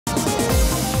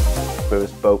Queer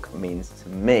as Folk means to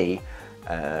me.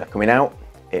 Coming out,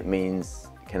 it means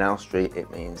Canal Street,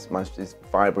 it means Manchester's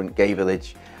vibrant gay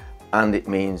village, and it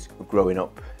means growing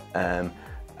up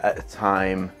at a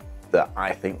time that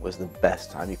I think was the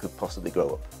best time you could possibly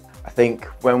grow up. I think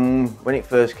when it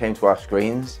first came to our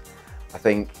screens, I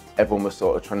think everyone was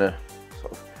sort of trying to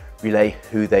relay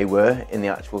who they were in the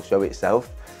actual show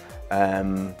itself.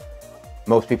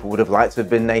 Most people would have liked to have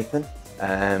been Nathan,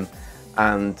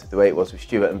 and the way it was with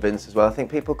Stuart and Vince as well. I think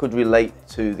people could relate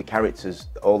to the characters,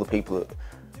 all the people that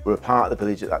were a part of the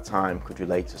village at that time could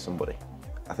relate to somebody.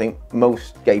 I think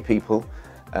most gay people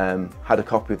had a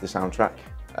copy of the soundtrack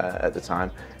at the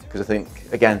time, because I think,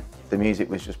 again, the music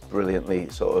was just brilliantly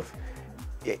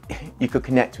you could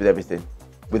connect with everything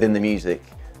within the music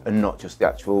and not just the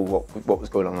actual what was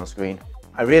going on screen.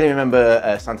 I really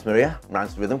remember Santa Maria,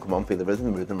 rhymes to rhythm, come on, feel the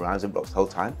rhythm rhymes and rocks the whole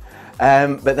time.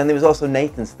 But then there was also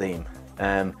Nathan's theme,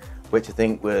 which I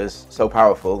think was so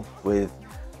powerful with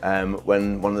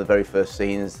when one of the very first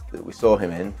scenes that we saw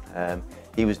him in,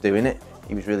 he was doing it,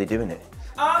 he was really doing it.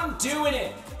 I'm doing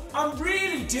it, I'm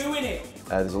really doing it.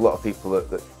 There's a lot of people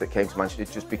that came to Manchester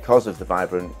just because of the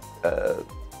vibrant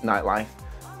nightlife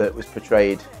that was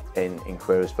portrayed in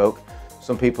Queer as Folk.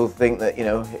 Some people think that, you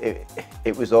know,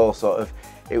 it was all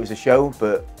it was a show,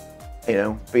 but, you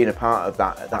know, being a part of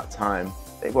that at that time,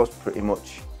 it was pretty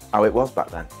much how it was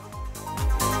back then.